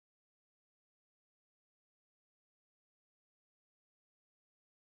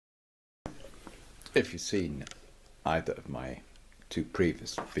If you've seen either of my two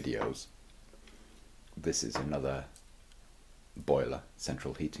previous videos, this is another boiler,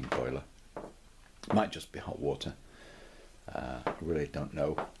 central heating boiler. Might just be hot water. I really don't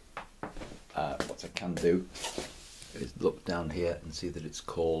know. What I can do is look down here and see that it's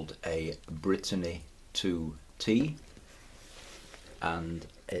called a Britony 2T, and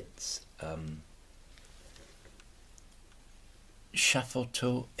it's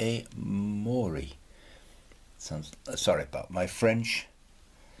Chaffoteaux et Maury. Sounds, sorry about my French.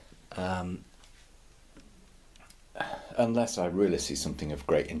 Unless I really see something of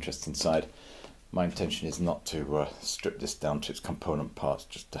great interest inside, my intention is not to strip this down to its component parts,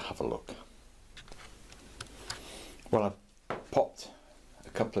 just to have a look. Well, I've popped a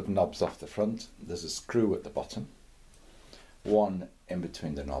couple of knobs off the front. There's a screw at the bottom, one in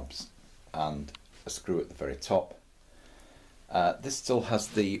between the knobs, and a screw at the very top. This still has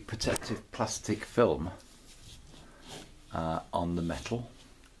the protective plastic film on the metal.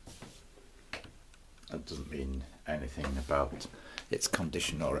 That doesn't mean anything about its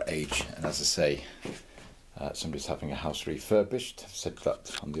condition or age, and as I say, somebody's having a house refurbished. I've said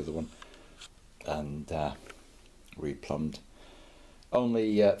that on the other one, and replumbed.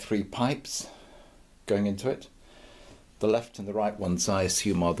 Only 3 pipes going into it. The left and the right ones I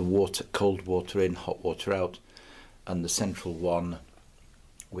assume are the water, cold water in, hot water out, and the central one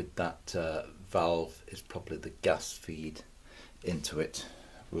with that valve is probably the gas feed into it.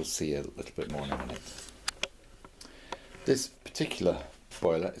 We'll see a little bit more in a minute. This particular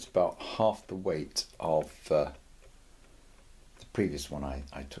boiler is about half the weight of the previous one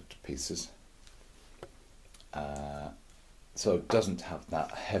I took to pieces. So it doesn't have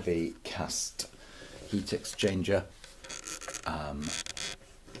that heavy cast heat exchanger.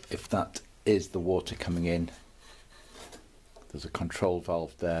 If that is the water coming in, there's a control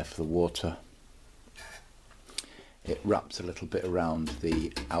valve there for the water. It wraps a little bit around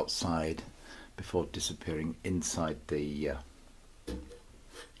the outside before disappearing inside the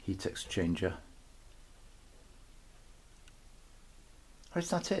heat exchanger. Or is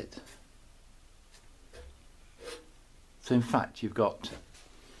that it? So in fact you've got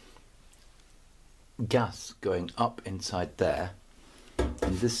gas going up inside there,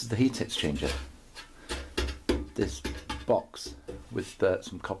 and this is the heat exchanger. This box with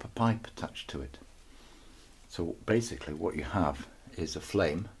some copper pipe attached to it. So basically what you have is a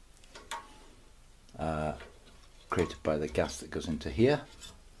flame created by the gas that goes into here,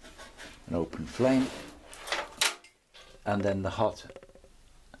 an open flame, and then the hot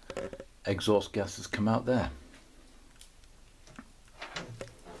exhaust gases come out there.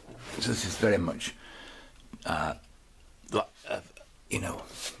 So this is very much, you know,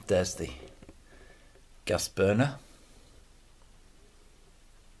 there's the gas burner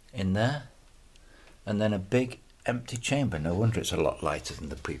in there, and then a big empty chamber. No wonder it's a lot lighter than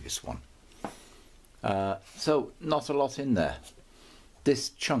the previous one. So not a lot in there. This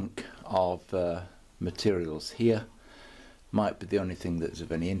chunk of materials here might be the only thing that's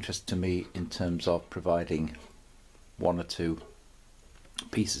of any interest to me in terms of providing 1 or 2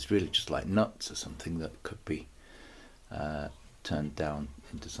 pieces, really just like nuts or something that could be turned down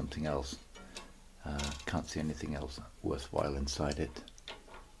into something else. Can't see anything else worthwhile inside it.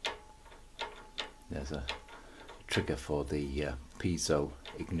 There's a trigger for the piezo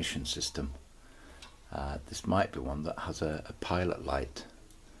ignition system. This might be one that has a pilot light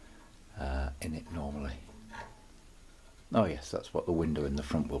in it normally. Oh yes, that's what the window in the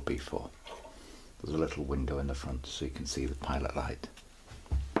front will be for. There's a little window in the front so you can see the pilot light.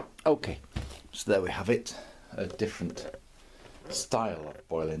 Okay, so there we have it. A different style of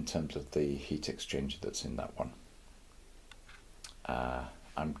boiler in terms of the heat exchanger that's in that one.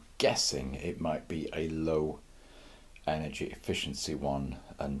 I'm guessing it might be a low energy efficiency one,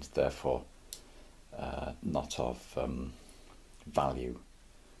 and therefore not of value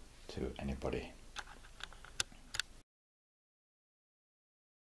to anybody.